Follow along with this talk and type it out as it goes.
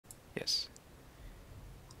Yes.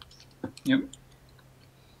 Yep.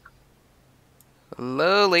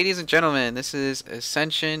 Hello, ladies and gentlemen. This is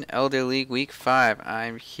Ascension Elder League Week 5.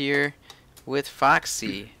 I'm here with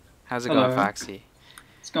Foxy. How's it going, Hello. Foxy?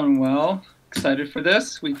 It's going well. Excited for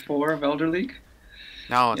this. Week 4 of Elder League.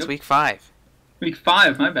 No, it's Yep. Week 5, Week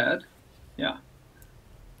 5, my bad. Yeah.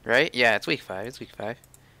 right? Yeah, it's Week 5. It's Week 5.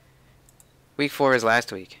 Week 4 is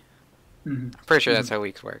last week. hmm I'm pretty sure hmm that's how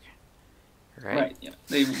weeks work, right? Right, yeah.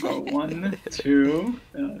 They will go 1, 2,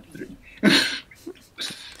 3.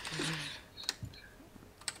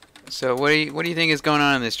 So, what do you think is going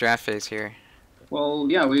on in this draft phase here? Well,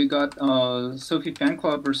 yeah, we got Sophie Fan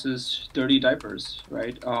Club versus Dirty Diapers,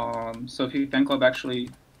 right? Sophie Fan Club actually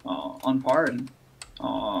on par and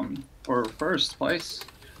for first place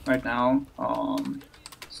right now.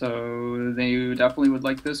 So they definitely would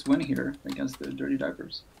like this win here against the Dirty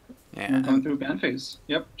Diapers. Yeah, We're going through ban phase.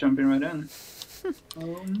 Yep, jumping right in.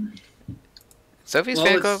 Um, Sophie's well,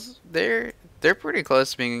 fan club. it's They're pretty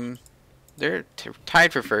close to being. They're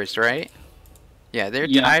tied for first, right? Yeah, they're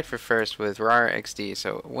yeah, tied for first with RAR XD.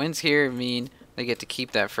 So wins here mean they get to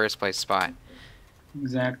keep that first place spot.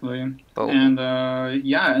 exactly. But And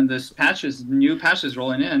yeah, and this new patch is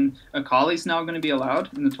rolling in. Akali's now going to be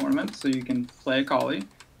allowed in the tournament, so you can play Akali.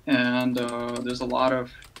 And there's a lot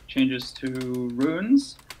of changes to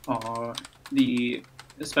runes. Uh, the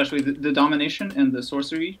especially the domination and the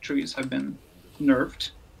sorcery trees have been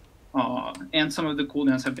nerfed. And some of the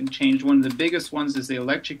cooldowns have been changed. One of the biggest ones is the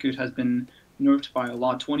electrocute has been nerfed by a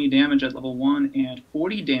lot. 20 damage at level 1 and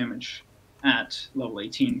 40 damage at level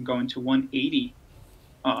 18, going to 180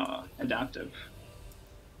 adaptive.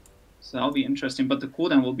 So that'll be interesting. But the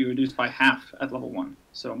cooldown will be reduced by half at level 1.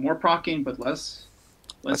 So more proccing, but less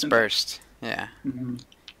let's impact. burst. Yeah, Mm-hmm.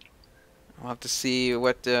 we'll have to see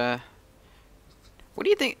what. What do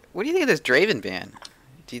you think? What do you think of this Draven ban?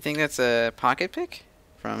 Do you think that's a pocket pick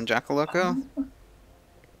from Jacaloco?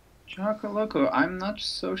 Chocoloco, I'm not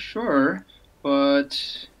so sure,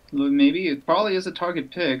 but maybe it probably is a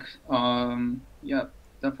target pick. Yeah,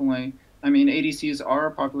 definitely. I mean, ADCs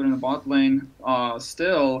are popular in the bot lane.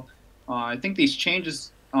 Still, I think these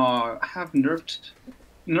changes have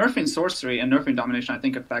nerfing sorcery and nerfing domination. I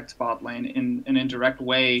think affects bot lane in an indirect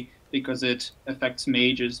way because it affects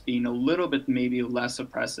mages being a little bit maybe less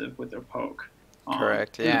oppressive with their poke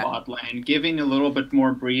Correct. in the Yeah. bot lane, giving a little bit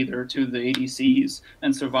more breather to the ADCs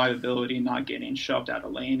and survivability, not getting shoved out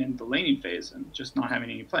of lane in the laning phase and just not having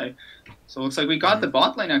any play. So it looks like we got hmm the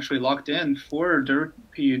bot lane actually locked in for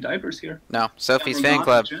Dirty Diapers here. No, Yeah, Sophie's fan Morgana,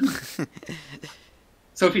 club. Jhin.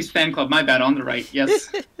 Sophie's fan club, my bad, on the right.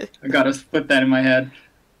 Yes, I gotta put that in my head.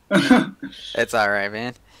 It's all right,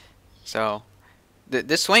 man. So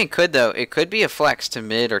this swing could though. It could be a flex to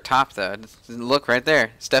mid or top though. Look right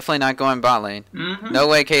there. It's definitely not going bot lane. No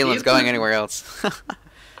way Caitlin's going Caitlyn. anywhere else.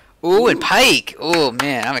 Ooh, and Ooh. Pike. Ooh,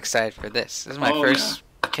 man, I'm excited for this. This is my Oh yeah. first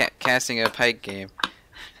casting a Pike game.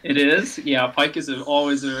 It is. Yeah, Pike is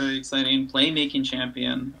always a very exciting playmaking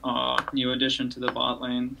champion. New addition to the bot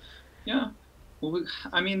lane. Yeah. Well,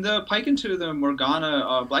 I mean, the Pike into the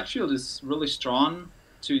Morgana Black Shield is really strong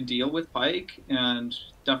to deal with Pike, and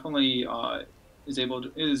definitely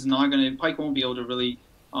is not going to. Pike won't be able to really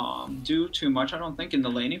do too much, I don't think, in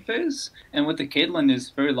the laning phase. And with the Caitlyn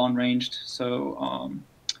is very long ranged, so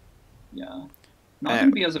yeah, not Uh,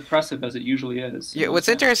 going to be as oppressive as it usually is yeah, in those what's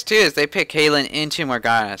games. interesting too is they pick Caitlyn into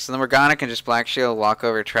Morgana, so the Morgana can just Black Shield, walk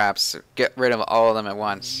over traps, get rid of all of them at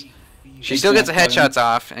once. She still gets the Exactly. headshots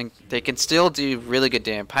off, and they can still do really good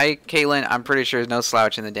damage. Pike, Caitlyn, I'm pretty sure is no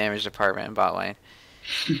slouch in the damage department in bot lane.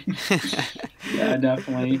 Yeah,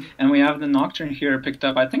 definitely. And we have the Nocturne here picked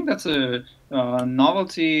up. I think that's a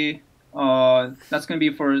novelty. That's going to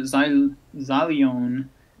be for Xylion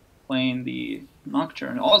playing the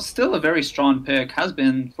Nocturne. Oh, still a very strong pick. Has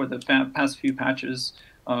been for the past few patches.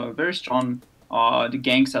 Very strong. The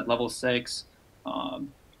ganks at level 6.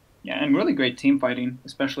 Um, yeah, and really great team fighting,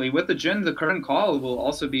 especially with the Jhin. The current call will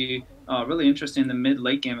also be really interesting in the mid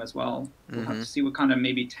late game as well. We'll have hmm to see what kind of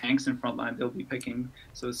maybe tanks in front line they'll be picking.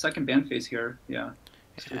 So the second ban phase here, yeah.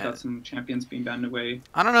 So we Yeah. got some champions being banned away.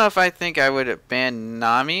 I don't know if I think I would ban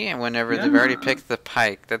Nami whenever they've already Yeah, picked the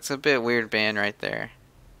Pike. That's a bit weird ban right there.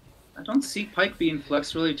 I don't see Pike being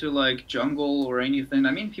flexed really to like jungle or anything.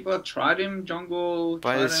 I mean, people have tried him jungle,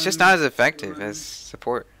 But tried it's just not him. as effective as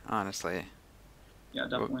support, honestly. Yeah,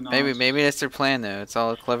 definitely Maybe not. maybe that's their plan though. It's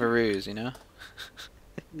all a clever ruse, you know.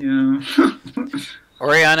 Yeah.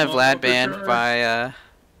 Oriana Oh, Vlad for banned sure. by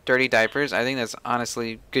Dirty Diapers. I think that's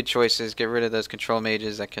honestly good choices. Get rid of those control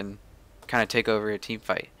mages that can kind of take over a team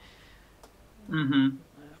fight. Mm-hmm.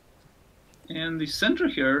 And the center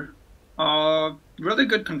here, really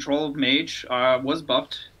good control of Mage. Was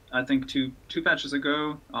buffed, I think, two patches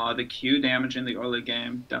ago. The Q damage in the early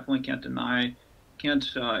game, definitely can't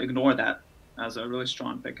ignore that as a really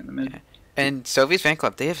strong pick in the mid. Yeah. And Sophie's fan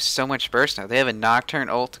club, they have so much burst now. They have a Nocturne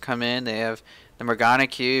ult to come in. They have the Morgana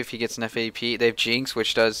Q if he gets enough AP. They have Jinx,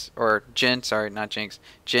 which does, or Jin, sorry, not Jinx,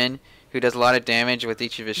 Jin, who does a lot of damage with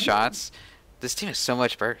each of his shots. This team has so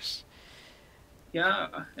much burst. Yeah,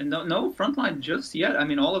 and no frontline just yet. I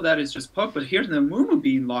mean, all of that is just poke, but here's the Mumu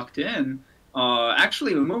being locked in.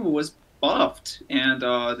 Actually, Mumu was buffed, and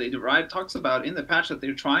Riot talks about in the patch that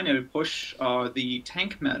they're trying to push the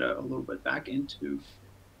tank meta a little bit back into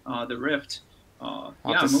the Rift. We'll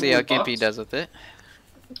have to see how Gimpy does with it.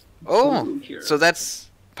 Oh, so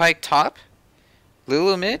that's Pyke top?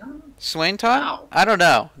 Lulu mid? Swain top? Wow. I don't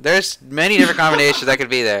know. There's many different combinations that could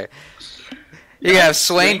be there. You have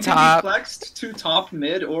Swain top. Can be flexed to top,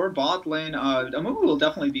 mid, or bot lane. Amumu will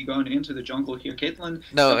definitely be going into the jungle here. Caitlyn.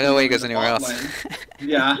 No way he goes anywhere else.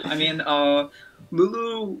 Yeah, I mean,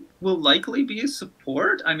 Lulu will likely be a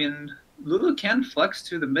support. I mean, Lulu can flex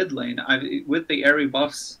to the mid lane. With the airy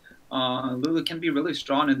buffs, Lulu can be really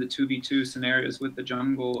strong in the 2v2 scenarios with the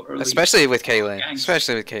jungle early. Especially with Caitlyn.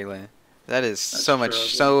 Especially with Caitlyn. That's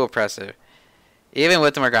so oppressive. Even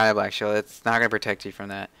with the Morgana Black Shield, it's not going to protect you from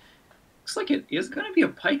that. Looks like it is going to be a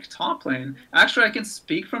Pyke top lane. Actually, I can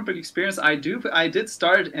speak from experience. I did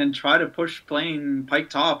start and try to push playing Pyke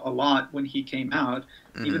top a lot when he came out.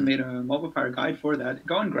 Mm-hmm. Even made a Mobile Fire guide for that.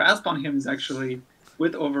 Going Grasp on him is actually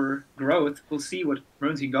with Overgrowth. We'll see what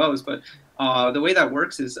runes he goes, but the way that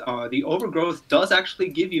works is the Overgrowth does actually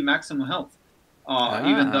give you maximum health,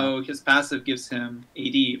 even though his passive gives him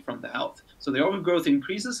AD from the health. So the Overgrowth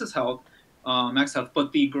increases his health, max health,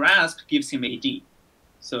 but the Grasp gives him AD.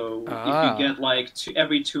 So if you get like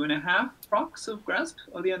every 2.5 procs of Grasp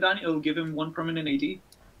of the Undying, it'll give him 1 permanent AD.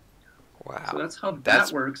 Wow. So that's how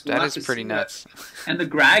that works. That is pretty nuts. And the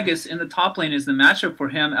Gragas in the top lane is the matchup for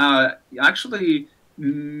him. Actually,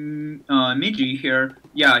 Miji here,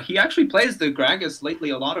 yeah, he actually plays the Gragas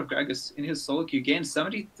lately, a lot of Gragas in his solo queue. Gained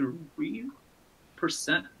 73%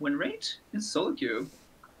 win rate in solo queue.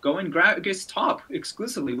 Going Gragas top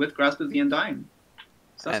exclusively with Grasp of the Undying.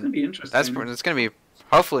 So that's going to be interesting. That's going to be...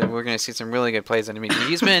 Hopefully, we're going to see some really good plays. I mean,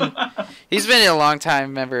 he's been a long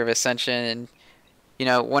time member of Ascension, and you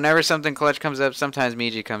know, whenever something clutch comes up, sometimes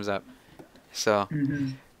Miji comes up. So,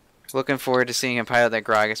 looking forward to seeing him pilot that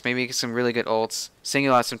Gragas. Maybe get some really good ults,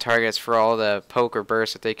 single out some targets for all the poke or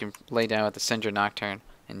burst that they can lay down with the Syndra Nocturne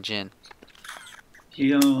and Jhin.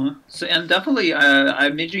 Yeah. So and definitely,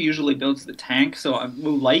 Miji usually builds the tank, so I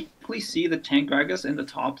will likely see the tank Gragas in the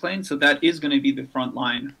top lane. So that is going to be the front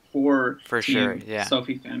line for sure. Yeah.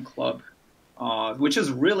 Sophie fan club, which is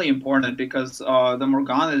really important because the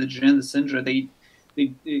Morgana, the Jhin, the Syndra, they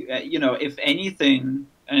you know, if anything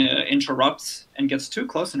interrupts and gets too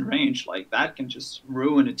close in range, like that can just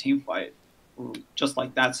ruin a team fight. Just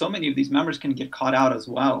like that, so many of these members can get caught out as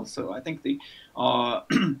well. So I think I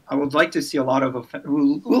would like to see a lot of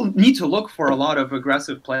we'll need to look for a lot of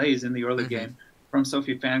aggressive plays in the early game from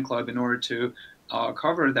Sophie fan club in order to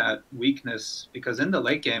cover that weakness, because in the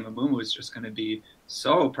late game Amumu is just going to be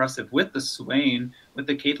so oppressive with the Swain, with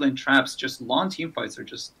the Caitlyn traps. Just long team fights are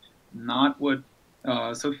just not what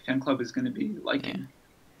Sophie fan club is going to be liking. Yeah.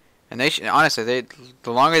 And they should, honestly,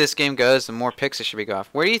 the longer this game goes, the more picks it should be go off.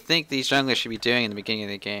 Where do you think these junglers should be doing in the beginning of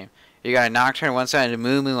the game? You got a Nocturne on one side and a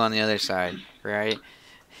Moo Moo on the other side, right?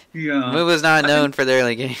 Yeah. Moo Moo's not known for the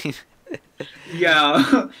early game.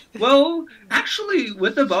 Yeah. Well, actually,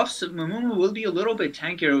 with the buffs, Moo Moo will be a little bit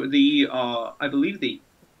tankier. I believe the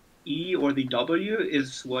E or the W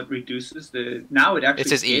is what reduces the... Now it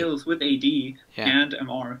actually scales with AD and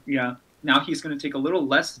MR. Yeah. Now he's going to take a little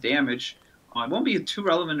less damage. It won't be too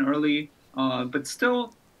relevant early, but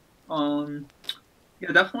still,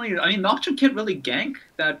 yeah, definitely. I mean, Nocturne can't really gank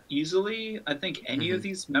that easily. I think any of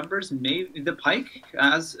these members, the Pyke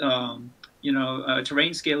as you know,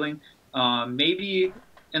 terrain scaling, maybe,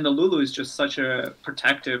 and the Lulu is just such a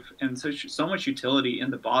protective and so much utility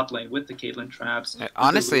in the bot lane with the Caitlyn traps.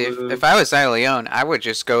 Honestly, if I was Leon, I would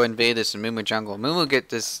just go invade this Mumu jungle. Mumu get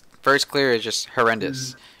this first clear is just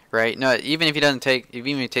horrendous. Right? No, even if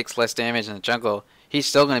he takes less damage in the jungle, he's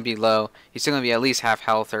still going to be low. He's still going to be at least half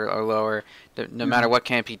health or lower, no matter what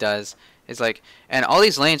camp he does. It's like, and all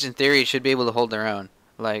these lanes in theory should be able to hold their own.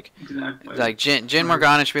 Like, Jhin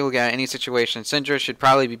Morgana should be able to get out of any situation. Syndra should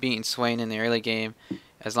probably be beating Swain in the early game,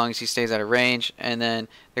 as long as he stays out of range. And then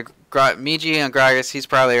Miji and Gragas, he's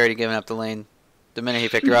probably already given up the lane the minute he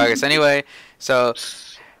picked Gragas anyway. So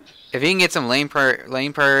if he can get some lane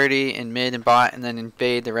priority in mid and bot and then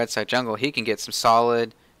invade the red side jungle, he can get some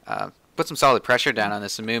solid, put some solid pressure down on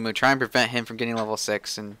this Mumu, try and prevent him from getting level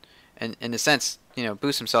 6, and in a sense, you know,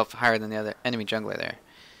 boost himself higher than the other enemy jungler there.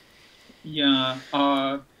 Yeah,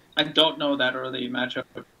 I don't know that early matchup,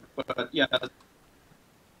 but yeah.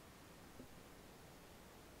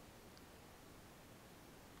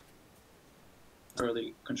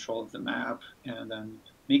 Early control of the map, and then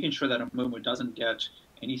making sure that a Mumu doesn't get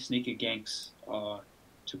any sneaky ganks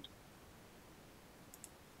to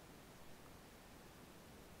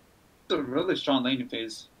a really strong laning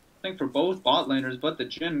phase. I think for both bot laners, but the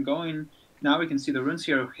Jhin going now we can see the runes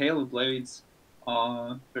here. Hail of Blades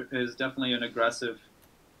is definitely an aggressive.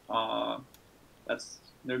 They're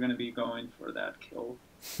going to be going for that kill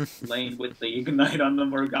lane with the ignite on the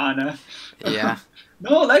Morgana. Yeah.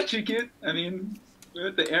 No electrocute. I mean,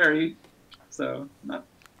 with the Airy, so not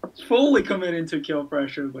fully committing to kill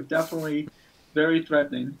pressure, but definitely very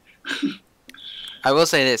threatening. I will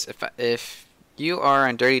say this: if you are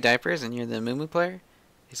on Dirty Diapers and you're the Mumu player,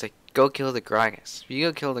 he's like, go kill the Gragas. If you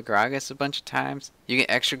go kill the Gragas a bunch of times, you get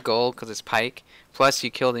extra gold because it's Pike. Plus, you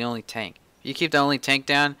kill the only tank. If you keep the only tank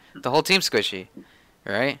down, the whole team's squishy.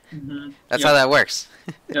 Right? Mm-hmm. That's how that works.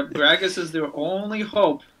 Yep, Gragas is their only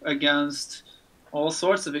hope against all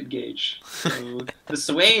sorts of engage. So the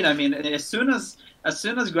Swain, I mean, as soon as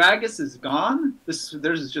Gragas is gone,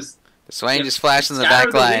 there's just the Swain just flashes in the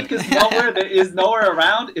back line. There is nowhere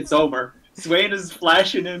around. It's over. Swain is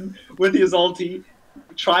flashing in with his ulti,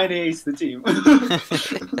 trying to ace the team.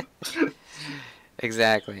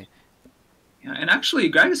 Exactly. Yeah, and actually,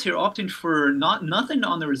 Gragas here opting for nothing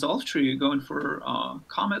on the resolve tree, going for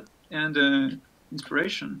Comet and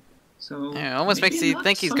Inspiration. So yeah, it almost makes you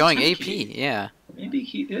think he's going AP. Yeah. Maybe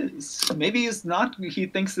he is. Maybe he's not. He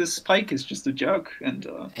thinks this Pike is just a joke, and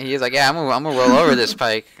he's like, yeah, I'm gonna roll over this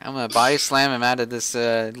Pike. I'm gonna body slam him out of this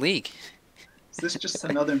league. Is this just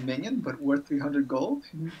another minion, but worth 300 gold?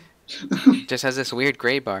 Just has this weird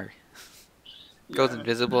gray bar. Goes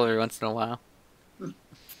invisible every once in a while.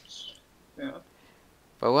 Yeah.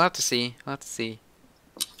 But we'll have to see. We'll have to see.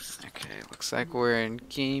 Okay, looks like we're in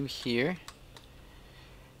game here.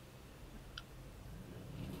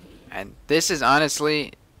 And this is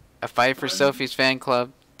honestly a fight for Sophie's fan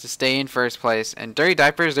club to stay in first place. And Dirty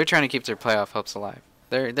Diapers, they're trying to keep their playoff hopes alive.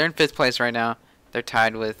 They're in 5th place right now. They're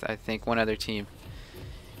tied with, I think, one other team.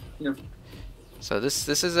 Yep. So this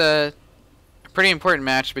is a pretty important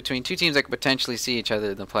match between two teams that could potentially see each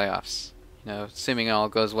other in the playoffs. You know, assuming all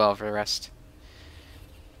goes well for the rest.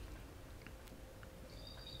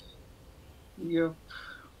 Yep.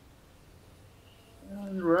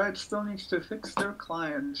 And Riot still needs to fix their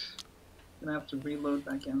client. Gonna have to reload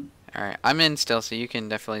back in. Alright, I'm in still, so you can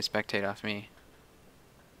definitely spectate off me.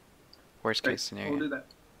 Worst case scenario. We'll do that.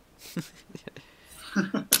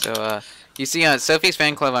 So, you see on Sophie's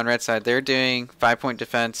fan club on red side, they're doing 5-point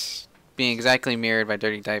defense, being exactly mirrored by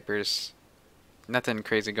Dirty Diapers. Nothing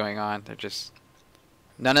crazy going on. They're just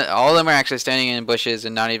all of them are actually standing in bushes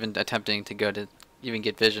and not even attempting to go to even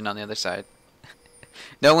get vision on the other side.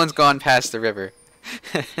 No one's gone past the river.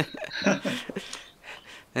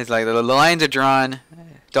 It's like the lines are drawn.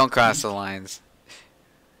 Don't cross the lines.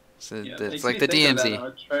 So yeah, it's like the DMZ.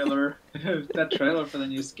 That, trailer, that trailer for the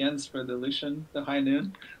new skins for the Lucian, the High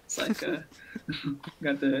Noon. It's like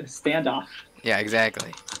got the standoff. Yeah,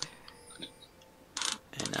 exactly.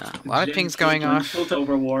 And a lot of pings going off.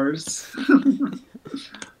 Over wars.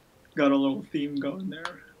 Got a little theme going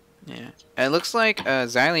there. Yeah. And it looks like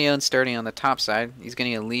Xyleon's starting on the top side. He's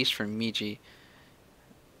getting a leash from Miji.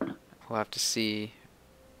 We'll have to see.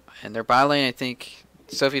 And their bot lane, I think,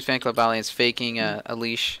 Sophie's fan club bot lane is faking a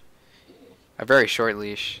leash. A very short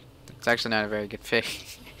leash. It's actually not a very good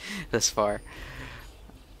fake this far.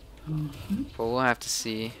 But we'll have to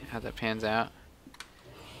see how that pans out.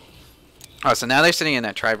 Oh, so now they're sitting in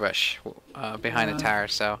that tri-brush behind the tower,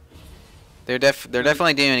 so they're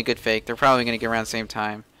definitely doing a good fake. They're probably going to get around the same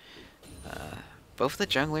time. Both of the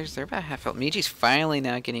junglers, they're about half health. Miji's finally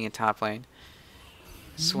now getting in top lane.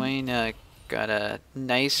 Swain got a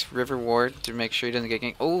nice river ward to make sure he doesn't get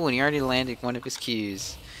ganked. Oh, and he already landed one of his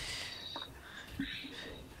Qs.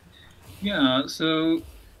 Yeah, so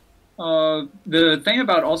the thing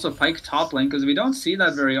about also Pike top lane, because we don't see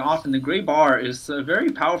that very often, the gray bar is a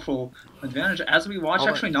very powerful advantage. As we watch,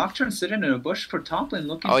 actually, Nocturne sitting in a bush for top lane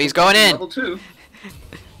looking. Oh, he's going in. Level 2.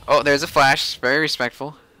 Oh, there's a flash. Very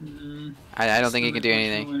respectful. I don't think he can do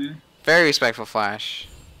anything. Very respectful flash.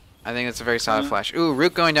 I think it's a very solid flash. Ooh,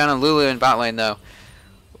 Root going down on Lulu in bot lane though.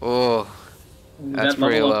 Oh, that's that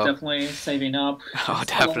pretty level low. Up definitely saving up. Oh,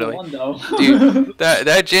 definitely. One, though. Dude,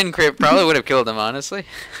 that Jhin crit probably would have killed him, honestly.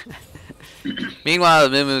 Meanwhile,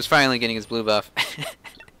 Mumu's finally getting his blue buff.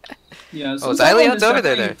 Yeah, Oh, so Xylon Xyleon's is over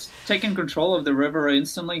there, definitely though. taking control of the river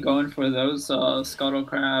instantly, going for those scuttle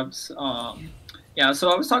crabs. Yeah,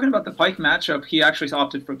 so I was talking about the Pike matchup. He actually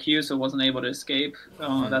opted for Q, so wasn't able to escape.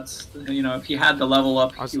 That's, you know, if he had the level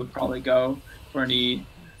up, I was, he would probably go for an E.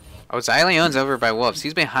 oh, Xyleon's over by Wolves.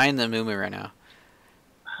 He's behind the Moo right now.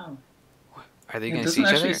 Wow. Are they It going to see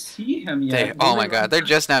doesn't each actually other? see him They, yet. oh Maybe my god, run- they're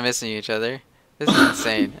just not missing each other. This is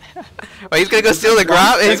insane. Oh, he's gonna go steal the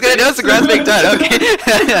Romp Gromp? He's gonna do it, the Gromp's being done,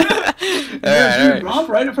 okay. Alright. Romp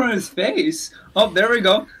right in front of his face. Oh, there we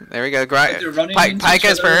go. There we go. They're running Pike into has each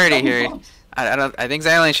other, priority double here. bumps. I think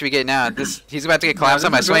Xyleon should be getting out. He's about to get collapsed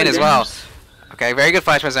on by this is Swain really as well. dangerous. Okay, very good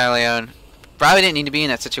flash by Xyleon. Probably didn't need to be in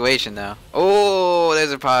that situation though. Oh,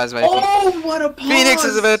 there's a pause by Oh, what a pause! Phoenix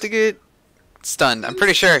is about to get stunned. I'm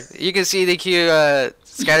pretty sure. You can see the Q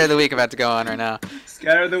Scatter of the Week about to go on right now.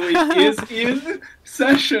 Scatter the Week is in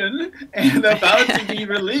session and about to be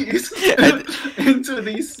released into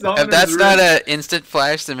the summoner's If that's room. not an instant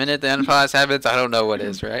flash the minute the unpause happens, I don't know what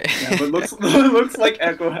is, right? Yeah, but looks like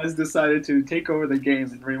Echo has decided to take over the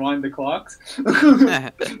game and rewind the clocks.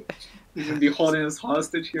 He's gonna be holding us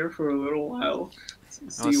hostage here for a little while.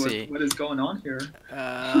 We'll see. What is going on here.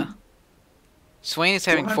 Swain is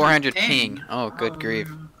having 400 ping. Oh, good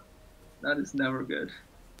grief. That is never good.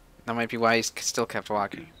 That might be why he's still kept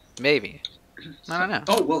walking. Maybe. I don't know.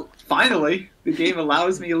 Oh, well, finally, the game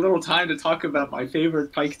allows me a little time to talk about my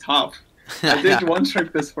favorite Pike top. I did one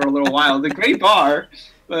trick this for a little while. The Great Bar,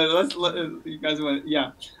 but you guys want,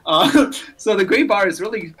 yeah. So the Great Bar is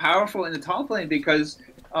really powerful in the top lane because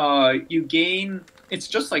you gain, it's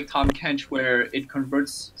just like Tom Kench where it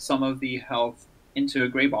converts some of the health into a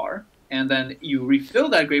Great Bar. And then you refill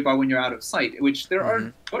that Great Bar when you're out of sight, which there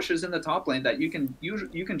are bushes in the top lane that you can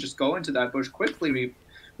just go into that bush quickly,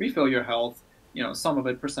 refill your health, you know, some of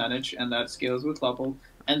it percentage, and that scales with level,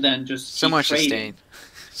 and then just so keep much trading. sustain.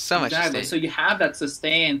 So much sustain. So you have that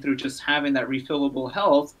sustain through just having that refillable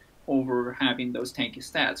health over having those tanky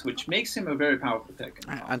stats, which makes him a very powerful pick.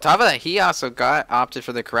 On top of that, he also opted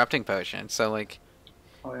for the corrupting potion. So like,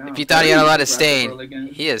 Oh, yeah. if you thought he had a lot of Aggressive early stain,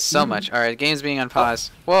 game. he is so much. All right, game's being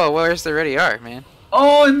unpaused. Whoa, where's the ready R, man?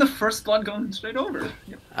 Oh, and the first blood going straight over.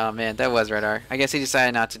 Yep. Oh man, that was red R. I guess he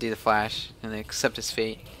decided not to do the flash and accept his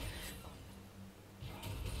fate.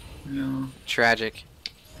 Yeah. Tragic.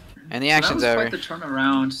 And the So action's that over. was quite the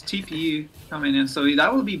turnaround. TP coming in, so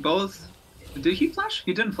that will be both. Did he flash?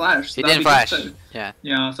 He didn't flash. So He that'll didn't be flash. just Yeah.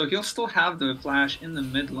 Yeah, so he'll still have the flash in the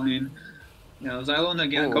mid lane. You know, Xylon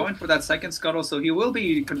again Ooh. going for that second scuttle, so he will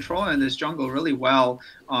be controlling this jungle really well.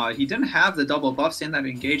 He didn't have the double buffs in that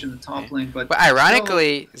engage in the top lane, but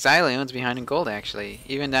ironically, Xyleon's behind in gold actually,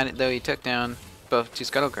 even though he took down both two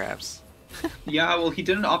scuttle crabs. yeah, well, he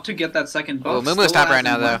didn't opt to get that second buff. Oh, Mumu's Still top right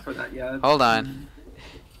hasn't now, went though. for that yet. Hold on.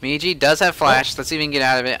 Miji does have flash. Let's see if he can get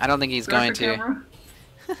out of it. I don't think he's going to. Camera?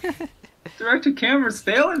 Director camera's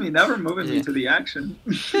failing me, never moving me Yeah. to the action.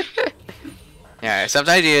 Yeah,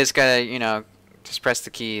 sometimes you just gotta, you know, just press the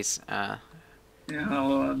keys. Yeah,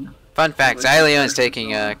 well, Fun fact, Well, Xyleon is taking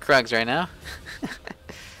Krugs right now.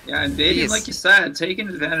 yeah, and Dating, Jeez. like you said, taking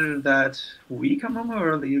advantage of that we come home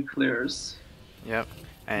early clears. Yep.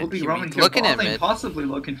 And We'll be he- roaming here, looking bot at lane, mid. possibly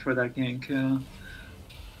looking for that gank.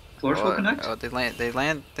 Flourish will connect. Oh, they land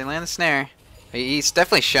the snare. He's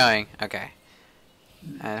definitely showing. Okay.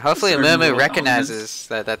 And hopefully Certain Mumu little recognizes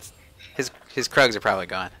that's his Krugs are probably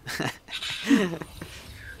gone.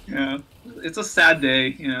 Yeah, it's a sad day,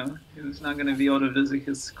 you know. He's not going to be able to visit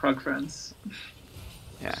his Krug friends.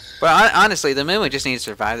 Yeah. But honestly, the Mumu just needs to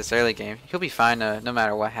survive this early game. He'll be fine no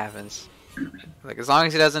matter what happens. Like as long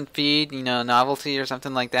as he doesn't feed, you know, novelty or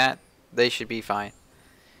something like that, they should be fine.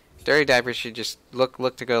 Dirty Diapers should just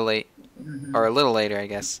look to go late, or a little later, I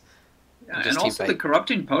guess. Yeah, Just and keep also the fighting.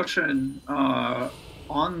 corrupting potion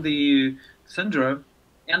on the Syndra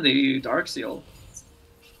and the Dark Seal.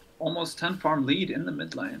 Almost 10 farm lead in the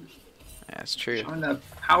mid lane. Yeah, that's true. Showing that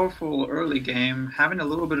powerful early game, having a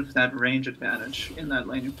little bit of that range advantage in that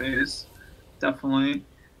laning phase. Definitely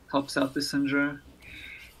helps out the Syndra.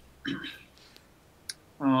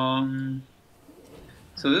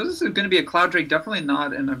 So this is going to be a Cloud Drake, definitely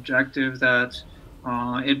not an objective that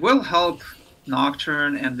it will help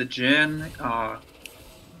Nocturne and the Jhin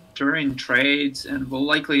during trades, and will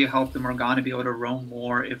likely help the Morgana be able to roam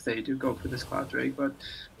more if they do go for this Cloud Drake, but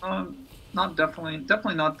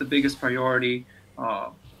definitely not the biggest priority.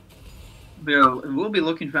 We'll be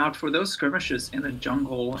looking out for those skirmishes in the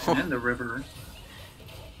jungle and in the river.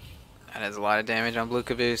 That is a lot of damage on Blue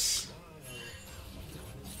Caboose.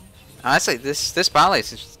 Honestly, this bot lane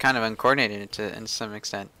is kind of uncoordinated in some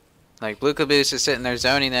extent. Like Blue Caboose is sitting there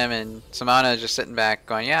zoning them, and Samana is just sitting back,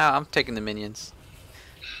 going, "Yeah, I'm taking the minions."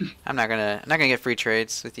 I'm not gonna get free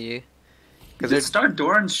trades with you. You could start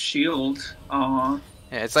Doran's shield. Yeah,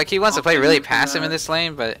 it's like he wants to play really passive in this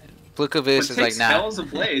lane, but Blue Caboose is like, nah. Tails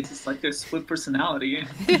of Blades. It's like their split personality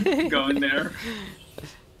going there.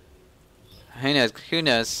 Who knows? Who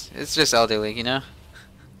knows? It's just Elder League, you know?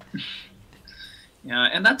 Yeah,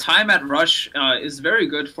 and that time at Rush is very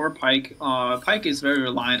good for Pyke. Pyke is very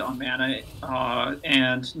reliant on mana,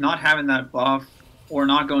 and not having that buff or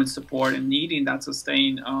not going support and needing that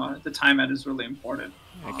sustain, the time at is really important.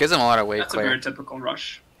 It gives him a lot of wave That's clear. a very typical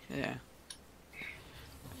Rush. Yeah.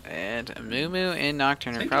 And Moo and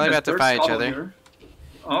Nocturne are probably about to fight each other. Here.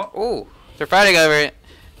 Oh. Ooh, they're fighting over it.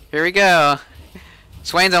 Here we go.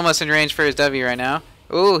 Swain's almost in range for his W right now.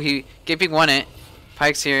 Ooh, Gimpy won it.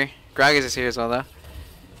 Pyke's here. Gragas is here as well, though.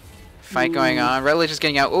 Fight going on. Rutledge is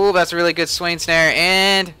getting out. Ooh, that's a really good Swain snare.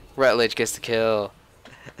 And Rutledge gets the kill.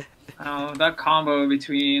 That combo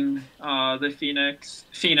between the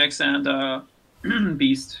Phoenix and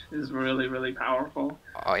Beast is really, really powerful.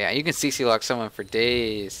 Oh, yeah, you can CC lock someone for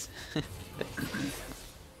days.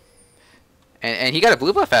 and he got a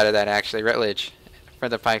blue buff out of that, actually, Rutledge, for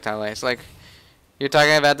the Pyke top lane. It's like, you're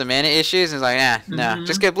talking about the mana issues, and it's like, no,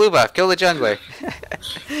 just get blue buff. Kill the jungler.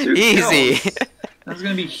 Easy. That's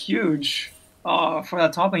going to be huge for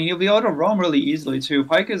that top lane. You'll be able to roam really easily, too.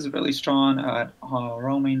 Pyke is really strong at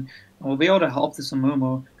roaming. We'll be able to help this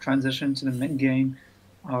Amumu transition to the mid game.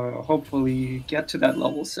 Hopefully get to that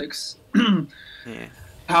level 6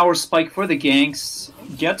 power spike for the ganks,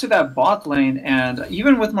 get to that bot lane, and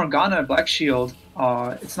even with Morgana and Black Shield,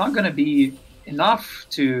 it's not going to be enough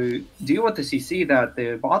to deal with the CC that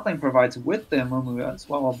the bot lane provides with the Amumu as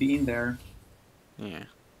well being there. Yeah.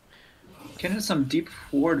 Getting some deep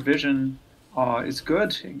forward vision is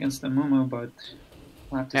good against the Amumu, but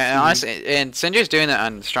we'll have to see. Honestly, and Syndra's doing that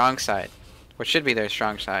on the strong side, which should be their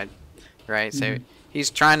strong side, right? So he's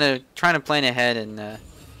trying to plan ahead and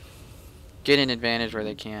get an advantage where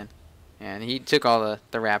they can, and he took all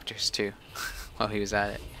the raptors too while he was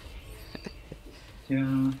at it.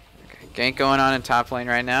 Yeah. Okay, gank going on in top lane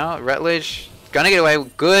right now. Rutledge gonna get away.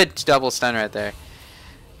 Good double stun right there.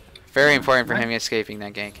 Very important for him escaping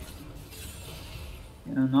that gank.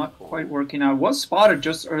 Yeah, not quite working out. Was spotted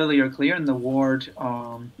just earlier, clearing the ward,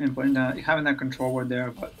 and putting that, having that control ward there,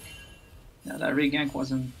 but yeah, that regank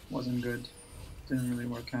wasn't good. Didn't really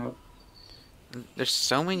work out. There's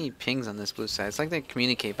so many pings on this blue side. It's like they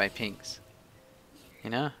communicate by pings. You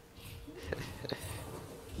know?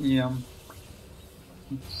 Yeah.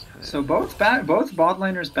 So both bot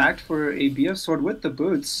laners backed for a BF sword with the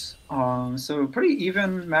boots. So pretty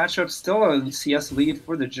even matchup. Still a CS lead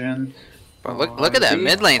for the Jhin. But look at that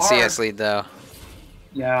mid lane CS lead though.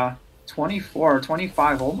 Yeah. 24,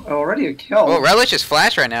 25, already a kill. Oh, Relish just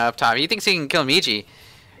flash right now up top. He thinks he can kill Miji.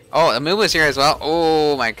 Oh, Amuma's here as well.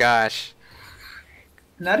 Oh my gosh.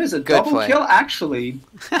 And that is a Good double play. kill actually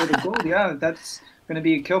for the gold. Yeah, that's going to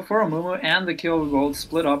be a kill for Amumu and the kill gold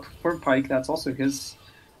split up for Pyke. That's also his.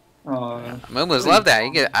 Amuma's love that.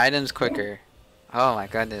 You get items quicker. Oh my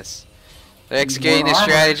goodness. They're executing this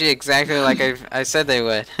strategy exactly like I said they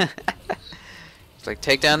would. It's like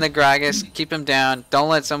take down the Gragas, keep him down, don't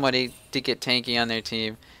let somebody to get tanky on their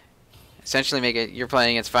team. Essentially make it you're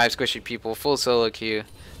playing against 5 squishy people, full solo queue.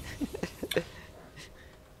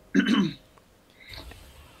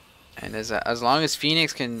 And as long as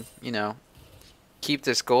Phoenix can, you know, keep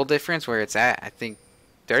this goal difference where it's at, I think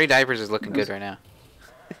Dirty Diapers is looking good right now.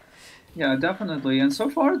 Yeah, definitely. And so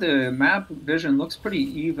far the map vision looks pretty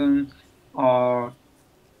even.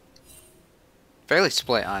 Fairly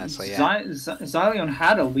split, honestly, yeah. Xyleon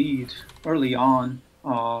had a lead early on,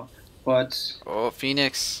 but... Oh,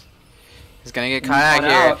 Phoenix is going to get caught out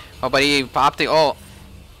here. Oh, but he popped the ult.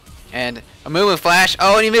 And a move and flash.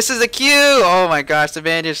 Oh, and he misses the Q! Oh my gosh, the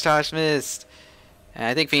bandage toss missed. And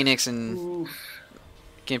I think Phoenix and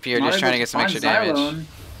Gimpy are just trying to get some extra damage.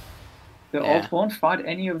 The ult won't find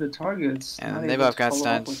any of the targets. And they both got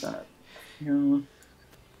stuns. That. Yeah.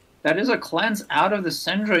 That is a cleanse out of the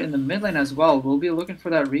Syndra in the mid lane as well. We'll be looking for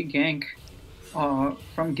that regank from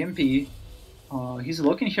Gimpy. He's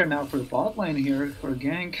looking here now for the bot lane here for a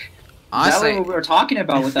gank. Honestly, that's what we were talking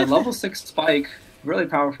about with that level 6 spike. Really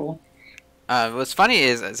powerful. What's funny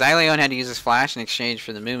is Xyleon had to use his flash in exchange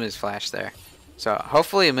for the Mumu's flash there. So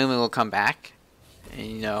hopefully a Mumu will come back and,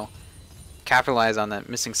 you know, capitalize on that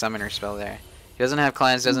missing summoner spell there. He doesn't have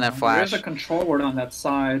cleanse, doesn't have flash. There's a control ward on that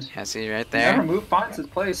side. Yeah, see right there. Never move finds its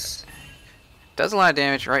place. Does a lot of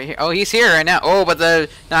damage right here. Oh, he's here right now. Oh, but the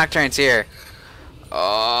Nocturne's here.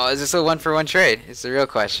 Oh, is this a 1-for-1 trade? It's the real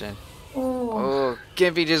question. Oh,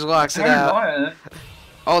 Gimpy just walks it out.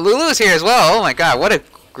 Oh, Lulu's here as well. Oh my god, what a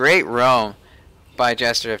great roam by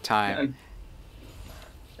gesture of time.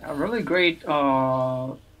 A really great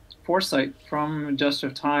foresight from Gesture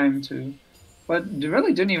of Time to, but they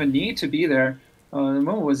really didn't even need to be there. The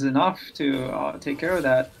move was enough to take care of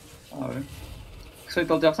that. So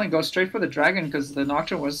they'll definitely go straight for the dragon because the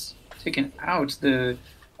Nocturne was taken out. The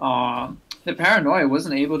Paranoia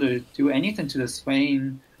wasn't able to do anything to the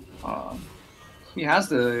Swain. He has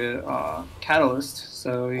the Catalyst,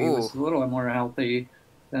 so he was a little more healthy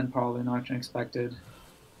than probably Nocturne expected.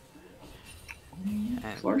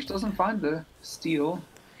 Flourish doesn't find the steal.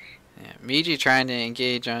 Yeah, Miji trying to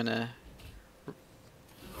engage on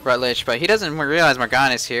Rutledge, but he doesn't realize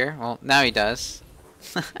Morgana's here. Well, now he does.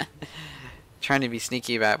 Trying to be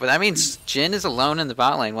sneaky about it. But that means Jin is alone in the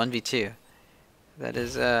bot lane, 1v2. That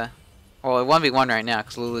is, well, 1v1 right now,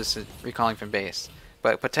 because Lulu's recalling from base.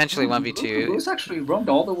 But potentially 1v2. Lulu's actually roamed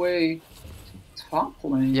all the way to top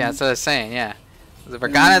lane. Yeah, that's what I was saying, yeah. The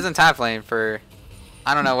Morgana's in top lane for,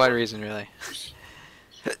 I don't know what reason, really.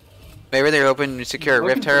 Maybe they're hoping to secure a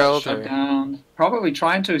Rift Herald. Probably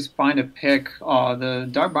trying to find a pick. The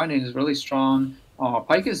Dark Binding is really strong.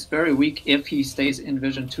 Pyke is very weak if he stays in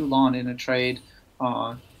vision too long in a trade.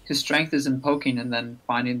 His strength is in poking and then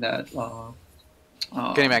finding that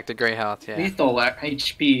getting back to great health, yeah. Lethal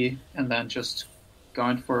HP, and then just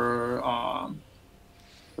going for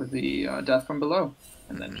the death from below,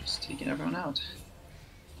 and then just taking everyone out.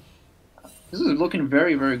 This is looking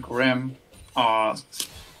very, very grim.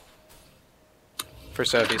 For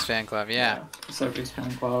Sophie's fan club, yeah. Sophie's fan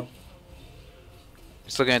club.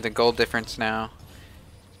 Just looking at the gold difference now.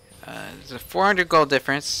 There's a 400 gold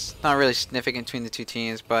difference. Not really significant between the two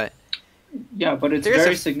teams, but yeah, but it's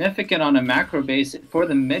very significant on a macro base for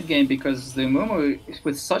the mid game because the Mumu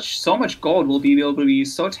with so much gold will be able to be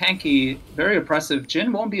so tanky, very oppressive.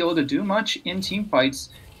 Jin won't be able to do much in team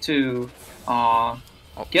fights to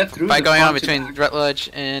get through. Fight going on between Rutledge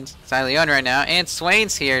and Xyleon right now, and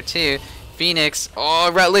Swain's here too. Phoenix.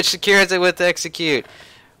 Oh, Rutledge secures it with the execute.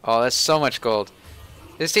 Oh, that's so much gold.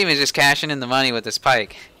 This team is just cashing in the money with this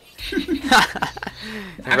Pyke.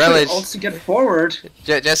 Rutledge ults to get forward.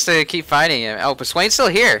 Just to keep fighting him. Oh, but Swain's still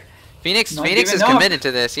here. Phoenix is committed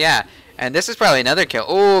to this, yeah. And this is probably another kill.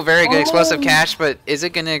 Oh, very good explosive cash, but is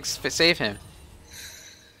it going to save him?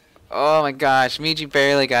 Oh my gosh, Miji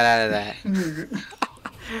barely got out of that.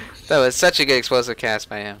 That was such a good explosive cast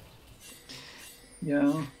by him.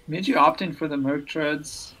 Yeah, Miji opting for the Merc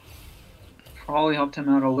Treads probably helped him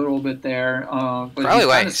out a little bit there. But probably he's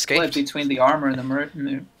kind of split between the armor and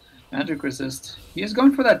the magic resist. He is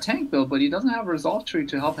going for that tank build, but he doesn't have a resolve tree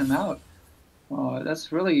to help him out.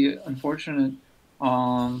 That's really unfortunate.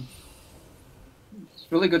 It's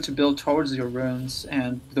really good to build towards your runes,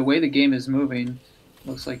 and the way the game is moving,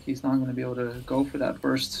 looks like he's not going to be able to go for that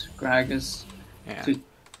burst Gragas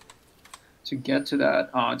to get to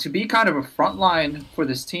that. To be kind of a front line for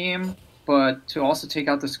this team, but to also take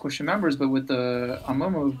out the squishy members, but with the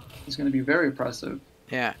Amumu, is going to be very impressive.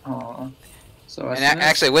 Yeah. So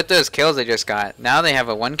actually, with those kills they just got, now they have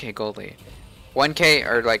a 1k gold lead. 1k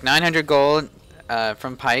or like 900 gold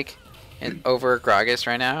from Pyke and over Gragas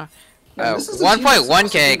right now.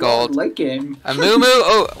 1.1k gold. Late game.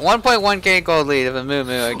 Amumu, 1.1k gold lead of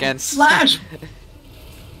Amumu against. Flash.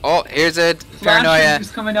 Oh, here's a Paranoia. He's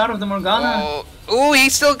coming out of the Morgana. Oh, he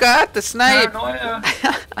still got the snipe. Paranoia.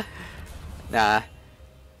 Nah.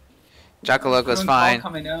 Jocoloco's fine.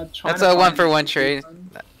 That's a 1-for-1 trade.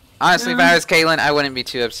 Honestly, if I was Caitlyn, I wouldn't be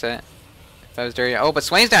too upset. If I was dirty. Oh, but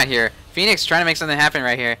Swain's down here. Phoenix trying to make something happen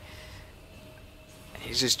right here.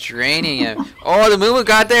 He's just draining him. Oh, the Mumu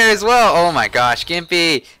got there as well. Oh my gosh,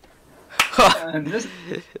 Gimpy. And this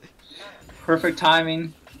perfect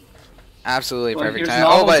timing. Absolutely perfect timing.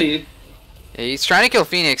 Oh, but yeah, he's trying to kill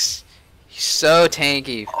Phoenix. He's so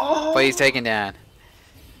tanky, but he's taken down.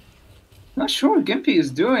 Not sure what Gimpy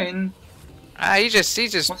is doing. He's just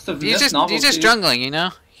jungling, you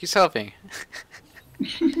know. He's helping.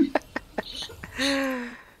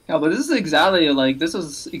 Yeah, but this is exactly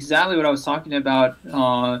what I was talking about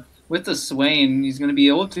with the Swain. He's going to be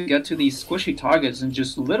able to get to these squishy targets and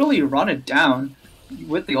just literally run it down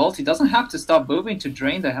with the ult. He doesn't have to stop moving to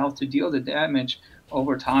drain the health to deal the damage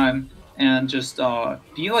over time and just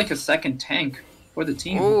be like a second tank for the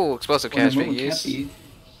team. Ooh, explosive cash being used.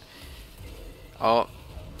 Oh,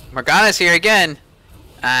 Morgana's here again.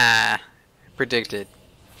 Predicted.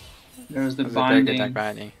 There's the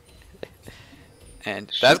binding.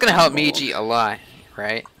 And that's going to help Miji a lot,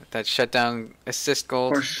 right? That shutdown assist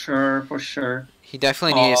gold. For sure. He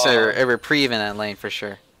definitely needs a reprieve in that lane, for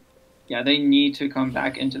sure. Yeah, they need to come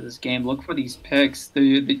back into this game. Look for these picks.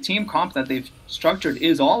 The team comp that they've structured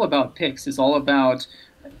is all about picks. It's all about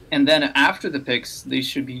and then after the picks, they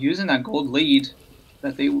should be using that gold lead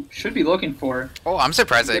that they should be looking for. Oh, I'm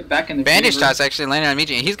surprised to that get back in the bandage favor. shots actually landed on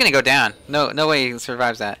Miji. He's gonna go down. No way he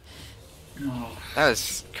survives that. Oh. That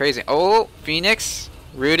was crazy. Oh, Phoenix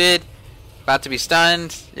rooted, about to be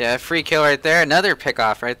stunned. Yeah, free kill right there. Another pick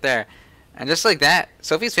off right there. And just like that,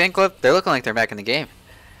 Sophie's fan club, they're looking like they're back in the game.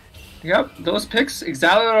 Yep, those picks,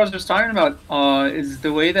 exactly what I was just talking about, is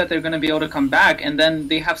the way that they're going to be able to come back, and then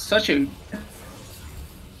they have such a...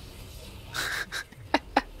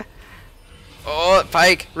 Oh,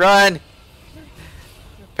 Pike, run!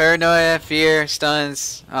 Paranoia, fear,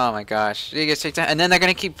 stuns. Oh my gosh. He gets taken down. And then they're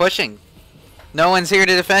going to keep pushing. No one's here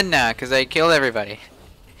to defend now because they killed everybody.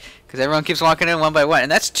 Because everyone keeps walking in one by one.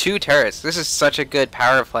 And that's 2 turrets. This is such a good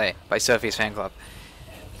power play by Sophie's fan club.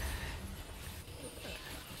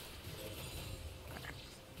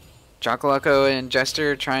 Jocoloco and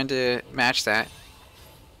Jester trying to match that.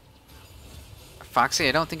 Foxy,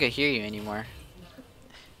 I don't think I hear you anymore.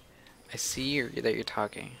 I see that you're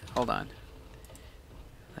talking. Hold on.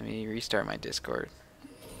 Let me restart my Discord.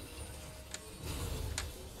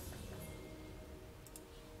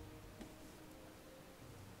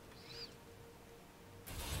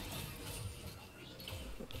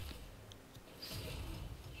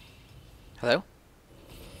 Hello?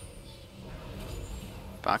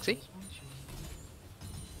 Foxy?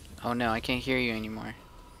 Oh no, I can't hear you anymore.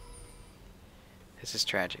 This is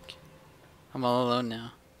tragic. I'm all alone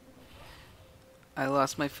now. I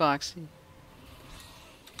lost my Foxy.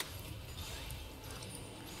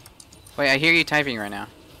 Wait, I hear you typing right now.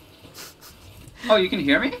 Oh, you can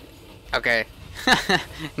hear me? Okay.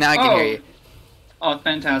 Now I can hear you. Oh,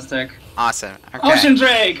 fantastic. Awesome. Okay. Ocean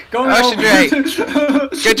Drake! Going Ocean over.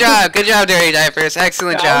 Good job, Dirty Diapers.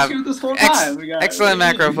 Excellent Yeah, I was job. here this whole time. Excellent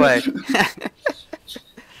macro play.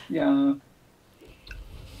 Yeah.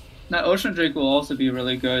 Now, Ocean Drake will also be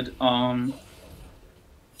really good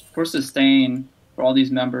for sustain for all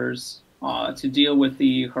these members to deal with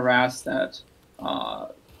the harass that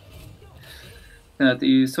that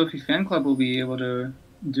the Sophie fan club will be able to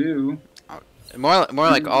do. More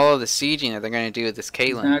like all of the sieging that they're going to do with this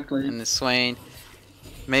Caitlyn Exactly. and this Swain.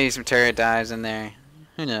 Maybe some turret dives in there.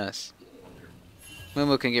 Who knows?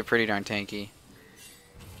 Mumu can get pretty darn tanky.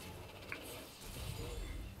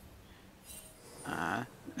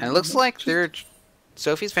 And it looks like they're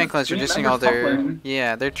Sophie's fan club is traditioning all their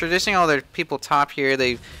they're traditioning all their people top here.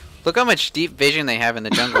 They look how much deep vision they have in the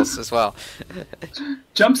jungles as well.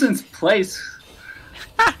 Jumps in place.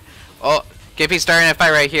 Oh, Gimpy's starting a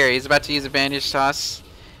fight right here. He's about to use a bandage toss.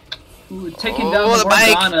 Ooh, taking down the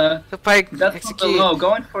Morgana. The Pike. That's from below.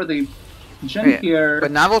 Going for the Jin here.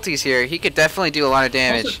 But Novelty's here. He could definitely do a lot of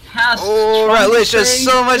damage. Oh, Relish does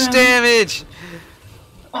so much damage.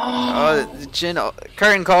 Oh, The Jin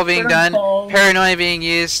curtain call being done. Paranoia being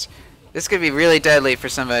used. This could be really deadly for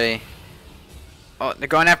somebody. Oh, they're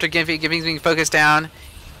going after Gimpy. Gimpy's being focused down.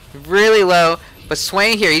 Really low. But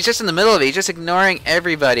Swain here, he's just in the middle of it. He's just ignoring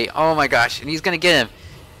everybody. Oh my gosh. And he's going to get him.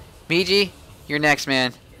 Miji, you're next,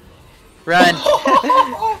 man. Run.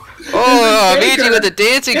 Oh, Miji with the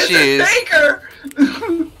dancing shoes.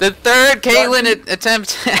 The third Caitlyn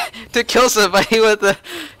attempt to kill somebody with a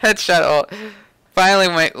headshot ult. Finally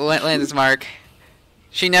lands his mark.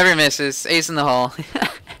 She never misses. Ace in the hole.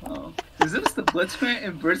 Oh. Is this the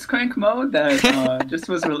Blitzcrank mode that just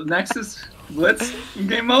was Nexus Blitz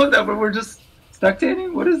game mode that we're just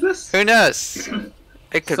spectating? What is this? Who knows?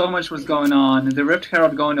 It could... So much was going on. The Rift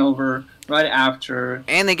Herald going over right after.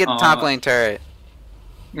 And they get the top lane turret.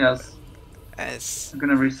 Yes. It's... I'm going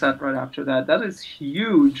to reset right after that. That is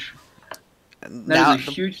huge. Now, that is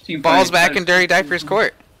a huge team ball's fight. back in Dirty Diapers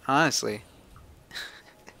court, honestly.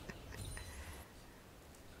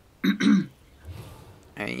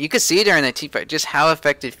 I mean, you could see during that team fight just how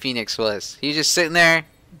effective Phoenix was. He's just sitting there,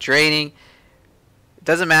 draining. It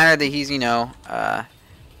doesn't matter that he's, yeah,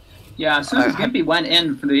 as soon as Gimpy went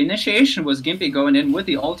in, for the initiation was Gimpy going in with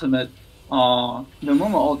the ultimate, the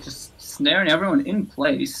Momo ult just snaring everyone in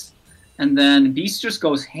place. And then Beast just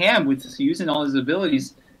goes ham with using all his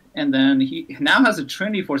abilities. And then he now has a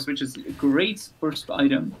Trinity Force, which is a great first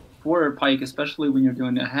item for Pike, especially when you're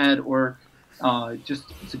doing a head or just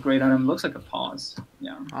it's a great item. It looks like a pause.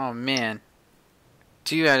 Yeah. Oh man.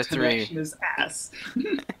 2 out of 3. Connection is ass.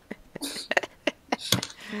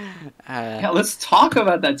 Yeah, let's talk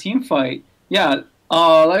about that team fight. Yeah,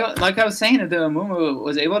 like I was saying, the Mumu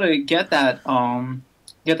was able to get that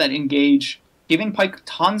engage, giving Pike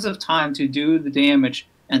tons of time to do the damage,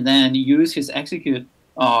 and then use his execute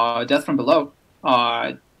death from below,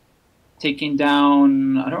 taking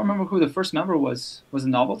down. I don't remember who the first member was. Was it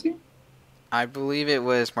Novelty? I believe it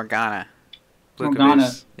was Morgana. Blue Morgana.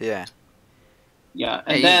 Caboose. Yeah. Yeah,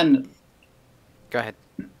 and Hey, then go ahead.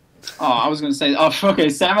 I was gonna say, okay,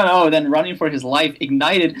 Salmon O then running for his life,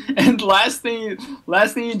 ignited, and last thing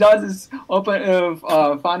he does is open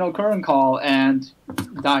final current call and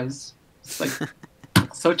dies. It's like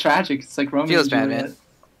so tragic. It's like Romeo Feels and bad, Juliet. man.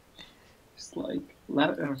 Just like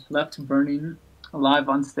left burning alive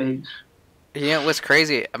on stage. You know what's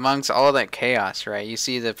crazy amongst all that chaos, right? You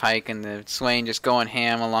see the Pike and the Swain just going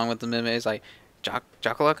ham along with the Mumu. It's like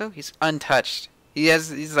Jocko, he's untouched.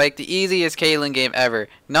 He's like the easiest Caitlyn game ever.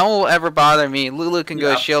 No one will ever bother me. Lulu can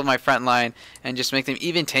go shield my front line and just make them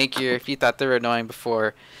even tankier if you thought they were annoying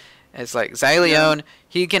before. It's like Xyleon,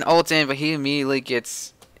 he can ult in, but he immediately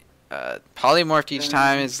gets polymorphed each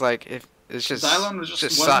time. It's like it's just Xyleon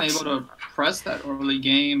wasn't sucks. able to press that early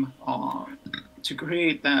game to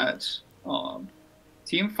create that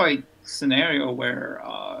team fight scenario where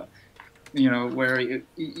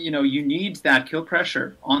you need that kill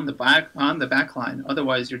pressure on the back line.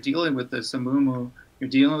 Otherwise, you're dealing with this Amumu. You're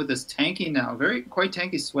dealing with this tanky now, quite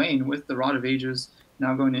tanky Swain with the Rod of Ages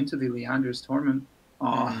now going into the Leander's Torment.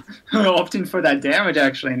 Opting for that damage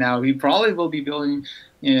actually now. He probably will be building.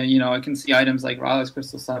 I can see items like Rylai's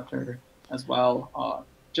Crystal Scepter as well,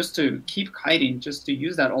 just to keep kiting, just to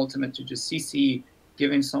use that ultimate to just CC,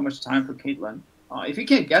 giving so much time for Caitlyn. If he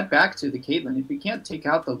can't get back to the Caitlyn, if he can't take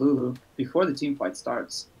out the Lulu before the team fight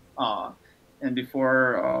starts, and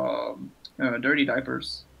before Dirty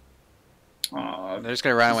Diapers, they're just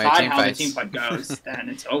gonna run away. Decide how the team fight goes, then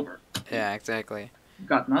it's over. Yeah, exactly. You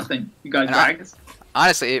got nothing. You got Gragas.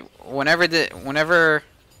 Honestly, whenever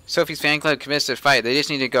Sophie's fan club commits to a fight, they just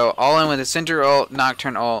need to go all in with a Cinder ult,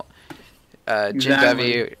 Nocturne ult, Jin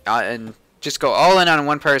W, and just go all in on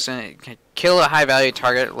one person. Kill a high value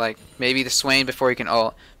target like maybe the Swain before he can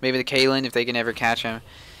ult, maybe the Caitlyn if they can ever catch him,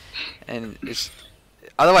 and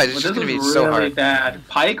otherwise it's just gonna be so hard. Really bad.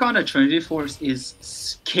 Pike on a Trinity Force is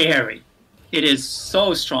scary. It is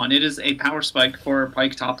so strong. It is a power spike for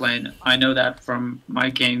Pike top lane. I know that from my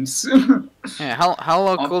games. Yeah, how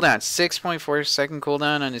low cooldown? 6.4 second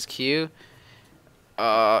cooldown on his Q.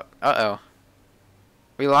 Uh-oh.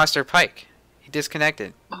 We lost our Pike. He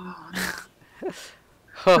disconnected.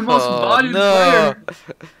 The most valued player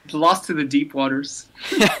lost to the deep waters.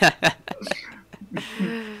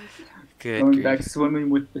 Going back swimming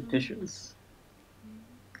with the fishes.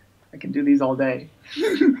 I can do these all day.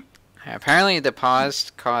 Apparently the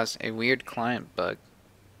pause caused a weird client bug.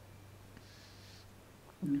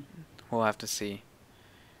 We'll have to see.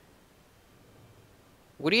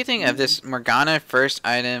 What do you think of this Morgana first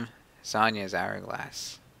item, Sonya's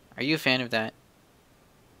Hourglass? Are you a fan of that?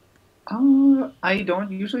 I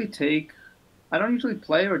don't usually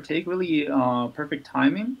play or take really perfect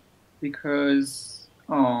timing, because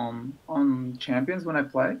on champions when I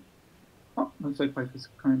play, looks like Pike is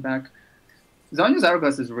coming back. Zonya's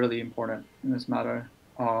Hourglass is really important in this matter.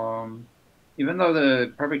 Even though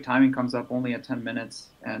the perfect timing comes up only at 10 minutes,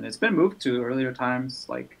 and it's been moved to earlier times,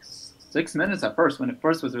 like 6 minutes at first when it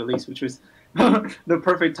first was released, which was the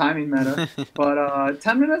perfect timing meta. But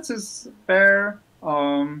 10 minutes is fair.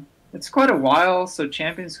 It's quite a while, so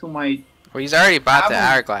champions who might... Well, he's already bought the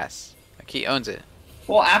Hourglass. Like, he owns it.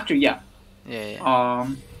 Well, after, yeah. Yeah.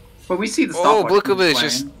 But we see the stopwatch. Blue Caboose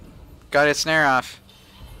just got his snare off.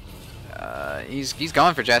 He's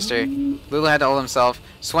going for Jester. Lulu had to ult himself.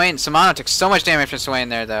 Swain, Samano took so much damage from Swain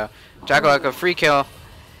there, though. Jackalaka, free kill.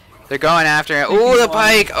 They're going after him. Ooh, the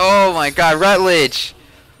Pike! Oh my god, Rutledge!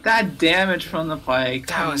 That damage from the Pike.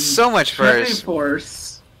 That was so much burst.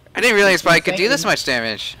 I didn't realize Pike could do this much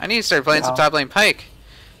damage. I need to start playing some top lane Pike.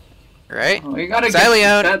 Right? You gotta get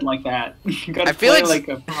fed like that. You gotta play like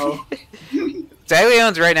a pro.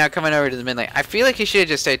 Xyleon's right now coming over to the mid lane. I feel like he should have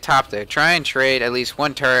just stayed top there. Try and trade at least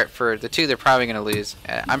one turret for the two they're probably going to lose.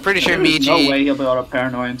 I'm pretty sure Miji... no way he'll be able to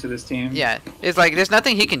paranoia into this team. Yeah. It's like, there's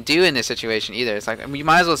nothing he can do in this situation either. It's like, you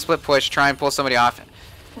might as well split push, try and pull somebody off.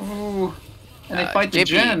 Ooh. And they fight the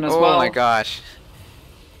Jin as well. Oh my gosh.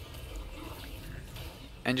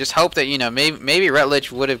 And just hope that, maybe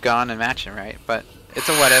Rutledge would have gone and matched him, right? But it's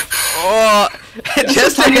a what if. Oh!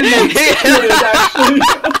 Just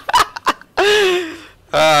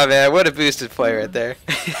oh man, what a boosted play right there.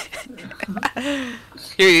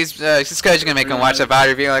 Here this guy's gonna make him watch that VOD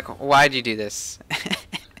review like, why'd you do this?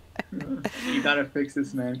 You gotta fix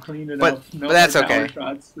this, man. Clean it up. But that's okay.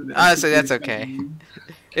 Honestly, that's okay.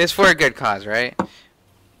 It's for a good cause, right?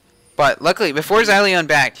 But luckily, before Xyleon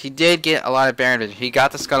backed, he did get a lot of Baron vision. He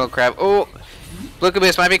got the Scuttle Crab. Oh, Blue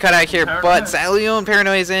Caboose might be cut out here, but Xyleon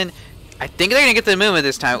Paranoia's in. I think they're gonna get the Mumu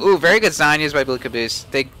this time. Ooh, very good Zanyas by Blue Caboose.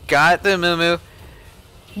 They got the Mumu.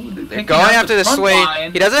 Ooh, They're going after the sway.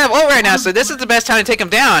 He doesn't have ult right now, so this is the best time to take him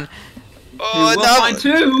down. Oh, no.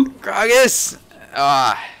 Too. Gragas.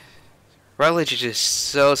 Ah. Rutledge is just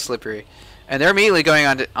so slippery. And they're immediately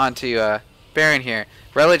going onto Baron here.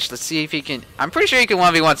 Rutledge, let's see if he can... I'm pretty sure he can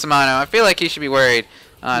 1v1 Samano. I feel like he should be worried,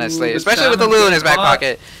 honestly. Especially with the Lulu in his back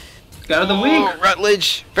pocket. Got the weak.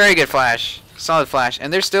 Rutledge. Very good flash. Solid flash.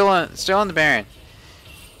 And they're still on the Baron.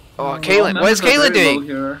 Oh, Caitlyn. What is Caitlyn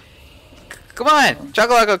doing? Come on.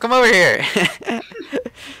 Chocolaco, come over here. I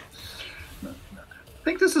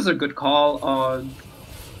think this is a good call.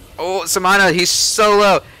 Oh, Samano, he's so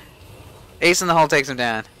low. Ace in the hole takes him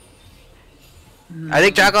down. I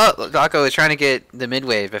think Jocko was trying to get the mid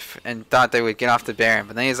wave and thought they would get off the Baron,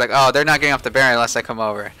 but then he's like, "Oh, they're not getting off the Baron unless I come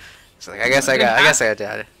over." So like, I guess I got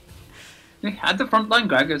doubted. They had the frontline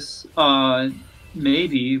Gragas,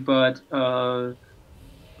 maybe, but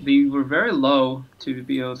they were very low to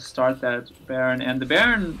be able to start that Baron, and the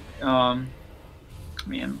Baron,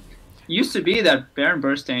 man, used to be that Baron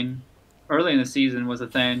bursting early in the season was a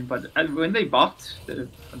thing, but when they buffed the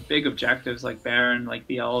big objectives like Baron, like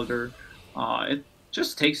the Elder, it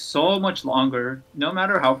just takes so much longer. No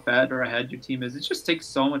matter how fed or ahead your team is, it just takes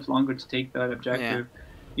so much longer to take that objective. Yeah.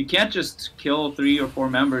 You can't just kill 3 or 4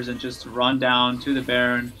 members and just run down to the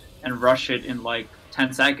Baron and rush it in like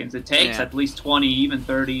 10 seconds. It takes at least 20, even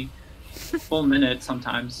 30 full minutes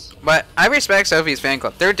sometimes. But I respect Sophie's fan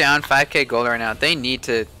club. They're down 5k gold right now. They need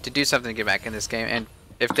to do something to get back in this game, and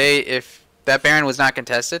if that Baron was not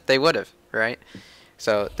contested, they would have, right?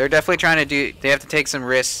 So they're definitely trying to do. They have to take some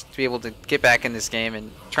risks to be able to get back in this game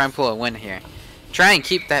and try and pull a win here. Try and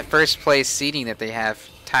keep that first place seeding that they have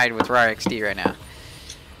tied with Raw XD right now.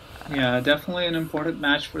 Yeah, definitely an important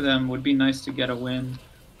match for them. Would be nice to get a win.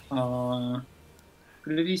 But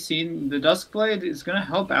have you seen the Duskblade is going to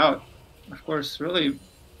help out? Of course, really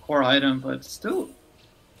poor item, but still.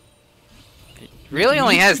 Really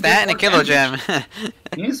only has that and a Kilo Gem.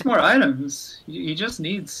 He needs more items. He just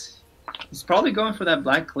needs... He's probably going for that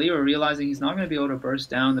Black Cleaver, realizing he's not going to be able to burst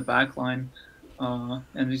down the back line.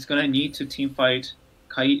 And he's going to need to teamfight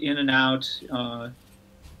Kite in and out.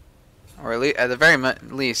 Or at the very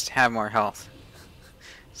least, have more health.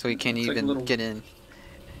 So he can even get in.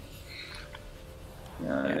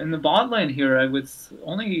 In the bot lane here, with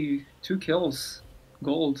only 2 kills,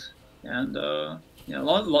 gold, and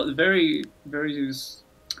very, very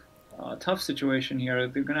tough situation here.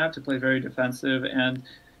 They're going to have to play very defensive and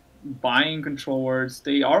buying control wards.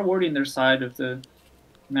 They are warding their side of the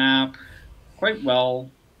map quite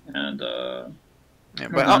well, and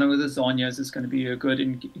Morgana with the Zhonya's is going to be a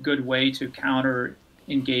good way to counter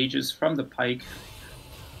engages from the Pike,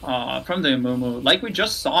 from the Amumu. Like we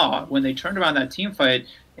just saw when they turned around that team fight,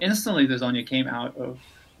 instantly the Zhonya came out of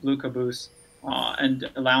blue caboose, and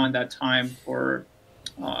allowing that time for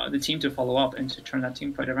the team to follow up and to turn that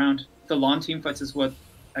team fight around. The long team fights is what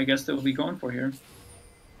I guess they'll be going for here.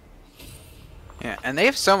 Yeah, and they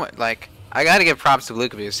have so much, like, I gotta give props to Blue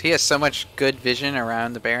Caboose. He has so much good vision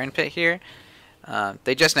around the Baron pit here.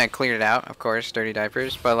 They just not cleared it out, of course, Dirty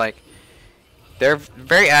Diapers, but, like, they're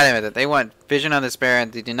very adamant that they want vision on this Baron.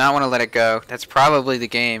 They do not want to let it go. That's probably the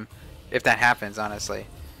game, if that happens, honestly.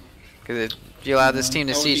 Because if you allow this team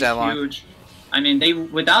to siege that long. Huge. I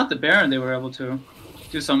mean, without the Baron, they were able to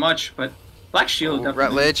do so much, but Black Shield definitely.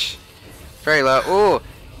 Rutledge, very low. Ooh.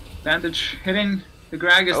 Bandage hitting the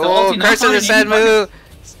Gragas. Oh, Curse of the Senmu.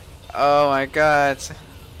 Oh my god.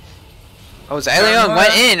 Oh, Xyleon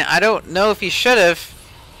went in. I don't know if he should have.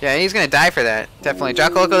 Yeah, he's going to die for that. Definitely.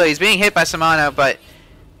 Jocko, he's being hit by Samano, but...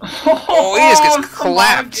 Oh, he just gets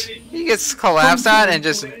collapsed. He gets collapsed on and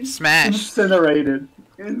just smashed. Incinerated.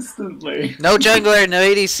 Instantly. No jungler, no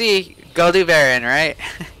ADC. Go do Baron, right?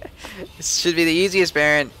 This should be the easiest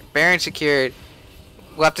Baron. Baron secured.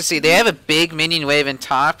 We'll have to see. They have a big minion wave in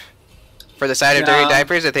top for the side of Dirty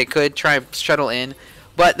Diapers that they could try and shuttle in.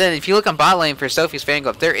 But then if you look on bot lane for Sophie's fan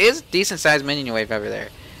club, there is decent sized minion wave over there.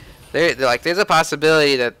 There's a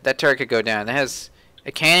possibility that that turret could go down. It has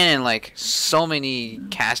a cannon and like so many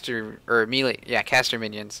caster or melee, caster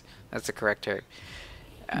minions. That's the correct turret.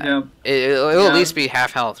 It'll at least be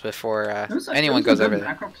half health before anyone goes over there.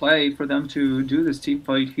 Macro play for them to do this team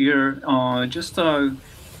fight here.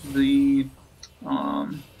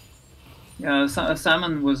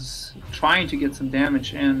 Salmon was trying to get some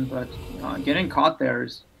damage in, but getting caught there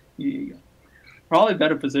is probably a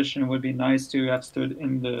better position. It would be nice to have stood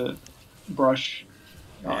in the brush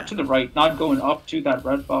to the right, not going up to that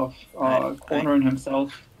red buff, cornering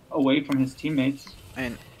himself away from his teammates.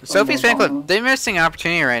 And Sophie's fan club, they're missing an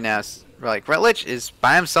opportunity right now. Like, Rutledge is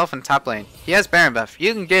by himself in top lane. He has Baron buff.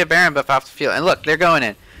 You can get a Baron buff off the field. And look, they're going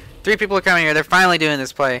in. 3 people are coming here. They're finally doing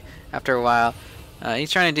this play after a while.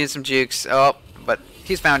 He's trying to do some jukes. Oh, but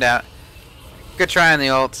he's found out. Good try on the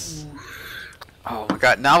ults. Oh my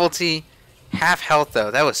god, Novelty, half health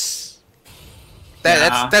though. That was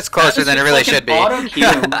that's closer than it really should be. Auto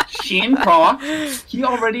kill. Shin proc. He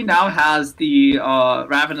already now has the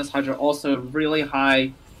Ravenous Hydra, also really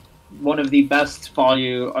high, one of the best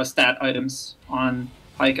value stat items on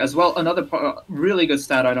Pyke as well. Another really good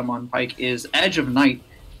stat item on Pyke is Edge of Night.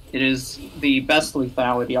 It is the best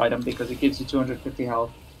lethality item because it gives you 250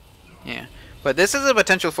 health. Yeah, but this is a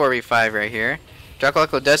potential 4v5 right here.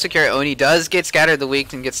 Draculako does secure it. Oni does get scattered the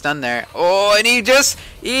weak and get stunned there. Oh, and he just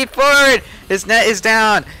eat forward. His net is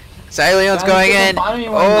down. Xyleon's going in.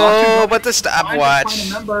 Oh, but the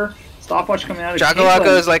stopwatch. Stopwatch coming out of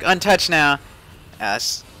Draculako is like untouched now.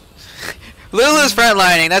 Yes. Lulu's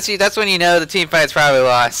frontlining. That's when you know the team fight's probably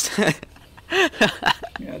lost.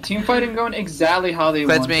 Yeah, team fighting going exactly how they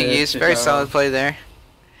That's wanted. being used. Very solid play there.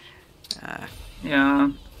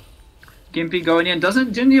 Yeah. Gimpy going in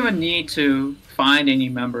didn't even need to find any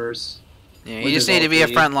members. Yeah, you just need to be a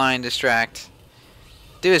frontline distract.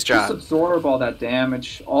 Do his job. Just absorb all that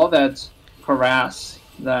damage, all that harass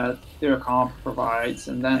that their comp provides,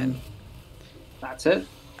 and then that's it.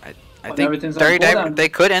 I think they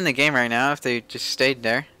could end the game right now if they just stayed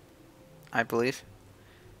there. I believe.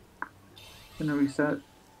 Gonna reset.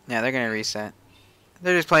 Yeah, they're gonna reset.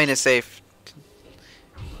 They're just playing it safe.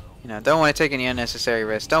 You know, don't want to take any unnecessary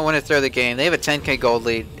risks. Don't want to throw the game. They have a 10k gold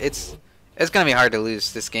lead. It's gonna be hard to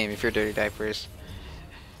lose this game if you're Dirty Diapers.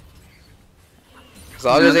 As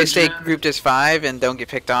long as they stay grouped as 5 and don't get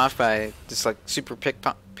picked off by this like super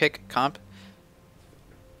pick comp,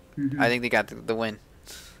 I think they got the win.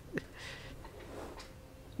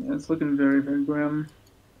 Yeah, it's looking very, very grim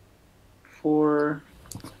for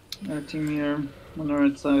our team here on the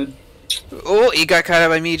right side. Oh, he got caught out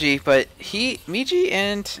by Miji, but Miji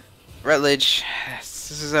and Rutledge,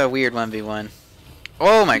 this is a weird 1v1.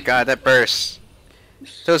 Oh my god, that burst.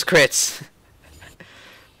 Those crits.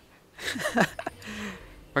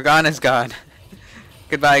 Morgana's gone.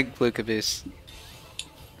 Goodbye, Blue Caboose.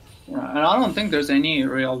 Yeah, and I don't think there's any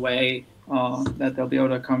real way that they'll be able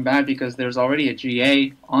to come back because there's already a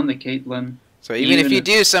GA on the Caitlyn. So even if you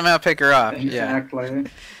do somehow pick her off, exactly. Yeah.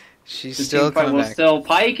 She's still coming back. Still,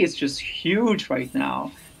 Pyke is just huge right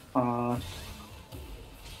now.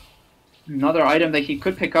 Another item that he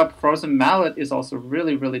could pick up, Frozen Mallet, is also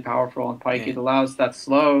really, really powerful on Pyke. Yeah. It allows that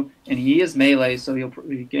slow, and he is melee, so he'll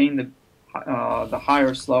gain the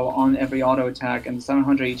higher slow on every auto attack, and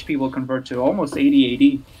 700 HP will convert to almost 80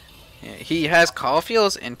 AD. Yeah, he has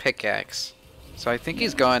Caulfield's and Pickaxe, so I think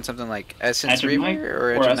he's going something like Essence Reaver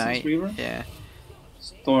or Edge of Night. Yeah.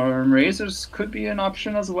 Storm Razors could be an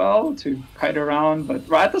option as well to kite around, but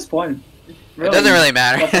right at this point, it doesn't really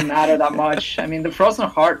matter. It doesn't matter that much. I mean, the Frozen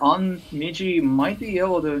Heart on Miji might be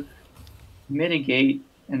able to mitigate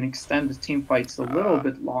and extend the team fights a little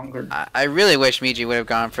bit longer. I really wish Miji would have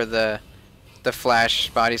gone for the flash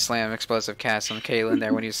body slam explosive cast on Caitlyn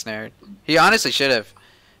there when he was snared. He honestly should have.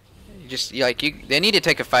 They need to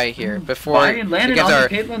take a fight here before landed on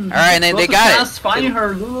Caitlyn. All right, and they got it. Finding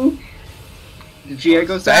her, Lulu. The GA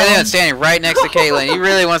goes down. Xyleon's standing right next to Caitlyn. He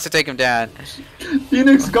really wants to take him down.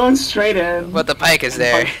 Phoenix going straight in. But the Pyke is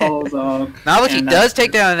there. Pyke Novelty does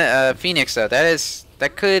take down Phoenix though.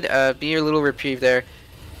 That could be a little reprieve there.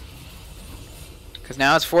 Because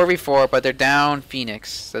now it's 4v4, but they're down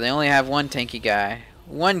Phoenix, so they only have one tanky guy,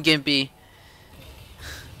 one Gimpy.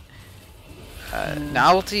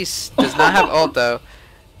 Novelty does not have ult though.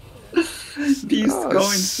 He's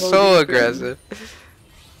going so aggressive.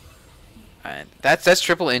 That's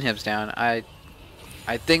triple inhibs down. I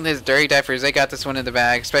think this Dirty Diapers, they got this one in the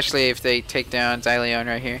bag, especially if they take down Xyleon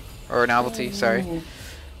right here. Or Novelty, sorry.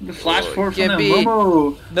 The flash forward from Gimpy.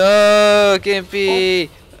 Momo. No, Gimpy.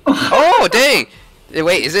 Oh, dang.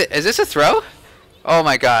 Wait, is this a throw? Oh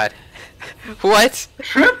my god. What?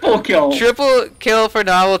 Triple kill. Triple kill for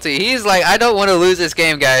Novelty. He's like, I don't want to lose this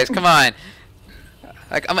game, guys. Come on.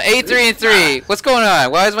 Like, I'm 8-3-3. What's going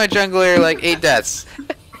on? Why is my jungler like 8 deaths?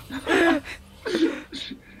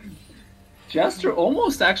 Jester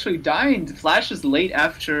almost actually dying. The flash is late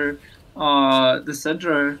after the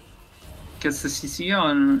Syndra gets the CC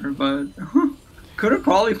on her, but could have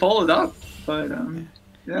probably followed up. But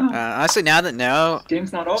yeah. Honestly, now that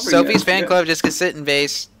game's not over. Sophie's fan club just can sit in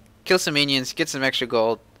base, kill some minions, get some extra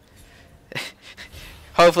gold.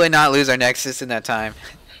 Hopefully, not lose our Nexus in that time.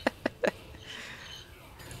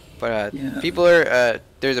 But people are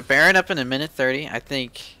there's a Baron up in a minute 30. I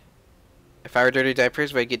think if I were Dirty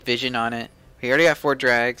Diapers, I'd get vision on it. We already got 4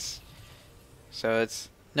 drags, so it's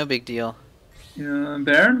no big deal. Yeah,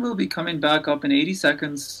 Baron will be coming back up in 80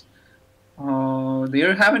 seconds.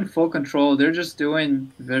 They're having full control. They're just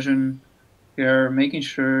doing vision here, making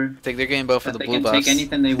sure I think they're getting both of that the they blue can take buffs.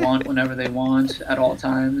 anything they want whenever they want at all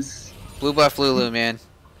times. Blue buff Lulu, man.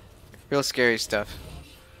 Real scary stuff.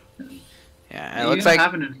 Yeah, it They looks even like...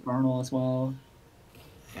 have an Infernal as well.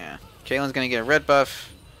 Yeah, Caitlin's going to get a red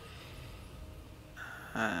buff.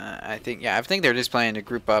 I think they're just playing to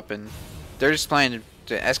group up, and they're just playing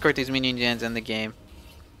to escort these minion gens in the game.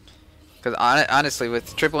 Because honestly,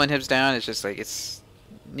 with triple inhibs down, it's just like it's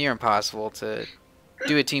near impossible to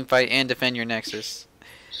do a team fight and defend your Nexus.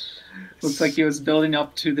 Looks like he was building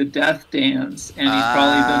up to the Death Dance, and he's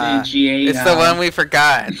probably building a GA It's now. the one we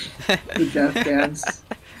forgot. The Death Dance.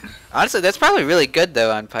 Honestly, that's probably really good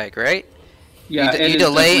though on Pyke, right? Yeah, you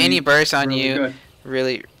delay any burst on really you good.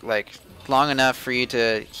 really like long enough for you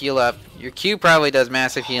to heal up. Your Q probably does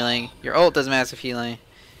massive healing. Your ult does massive healing.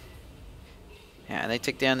 Yeah, they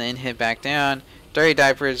took down the inhib back down. Dirty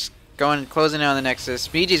Diapers closing in on the Nexus.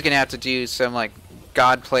 BG's gonna have to do some like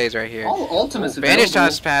god plays right here. All ultimates Bandage available.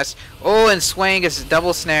 toss pass. Oh, and Swang gets a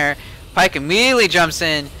double snare. Pyke immediately jumps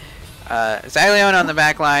in. Xyleon on the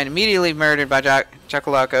back line, immediately murdered by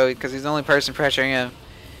Chocoloco because he's the only person pressuring him.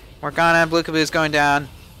 Morgana, Blue Caboose going down.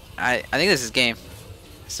 I think this is game.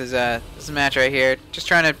 This is a match right here. Just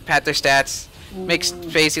trying to pat their stats. Make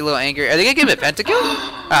Spacey a little angry. Are they gonna give him a pentakill?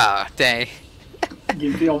 Oh, dang.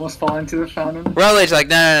 Gimpy almost fall into the fountain. Rollage like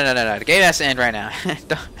no. The game has to end right now.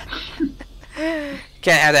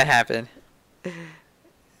 Can't have that happen.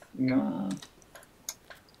 No.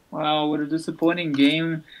 Wow, what a disappointing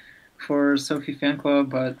game for Sophie fan club,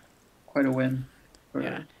 but quite a win.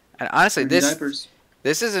 Yeah, and honestly, Dirty Diapers.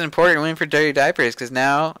 This is an important win for Dirty Diapers because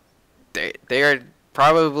now they are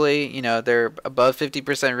probably they're above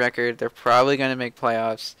 50% record. They're probably going to make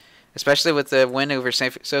playoffs, especially with the win over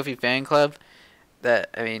Sophie fan club.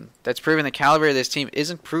 That's proving the caliber of this team is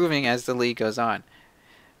improving as the league goes on,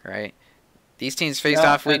 right? These teams faced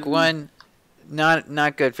off week one,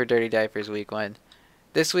 not good for Dirty Diapers week one.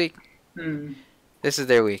 This week, this is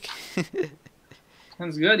their week.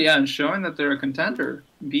 Sounds good, yeah, and showing that they're a contender.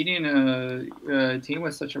 Beating a team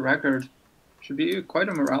with such a record should be quite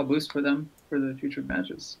a morale boost for them for the future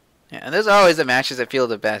matches. Yeah, and those are always the matches that feel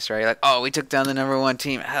the best, right? Like, oh, we took down the #1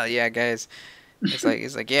 team. Hell yeah, guys! It's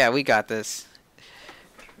like yeah, we got this.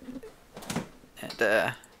 And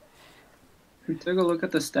if we take a look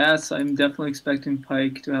at the stats, I'm definitely expecting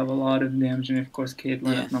Pyke to have a lot of damage, and of course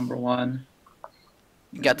Caitlyn at #1.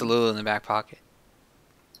 You got the Lulu in the back pocket.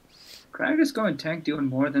 Kragus going tank doing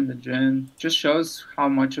more than the Jhin just shows how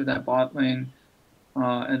much of that bot lane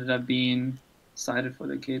ended up being sided for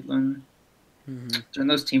the Caitlyn. During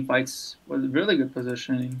those team fights was really good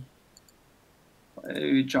positioning.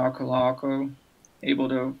 Jocko able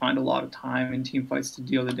to find a lot of time in team fights to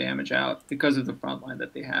deal the damage out because of the front line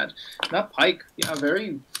that they had. That Pyke, yeah,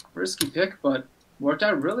 very risky pick, but worked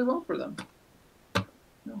out really well for them.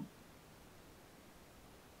 Yeah.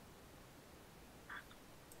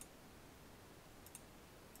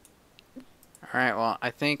 Alright, well,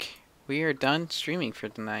 I think we are done streaming for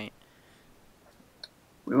tonight.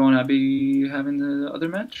 We won't be having the other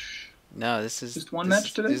match? No, this is just one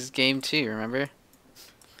match today? This is game 2, remember?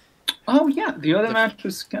 Oh, yeah, the other match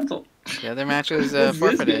was cancelled. The other match was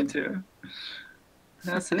forfeited. Too.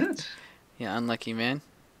 That's it. Yeah, unlucky, man.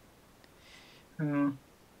 Well,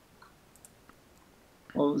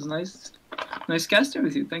 it was nice casting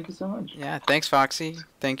with you. Thank you so much. Yeah, thanks, Foxy.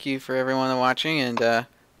 Thank you for everyone watching, and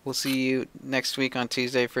we'll see you next week on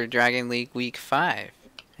Tuesday for Dragon League Week 5.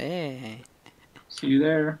 Hey. See you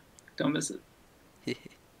there. Don't miss it.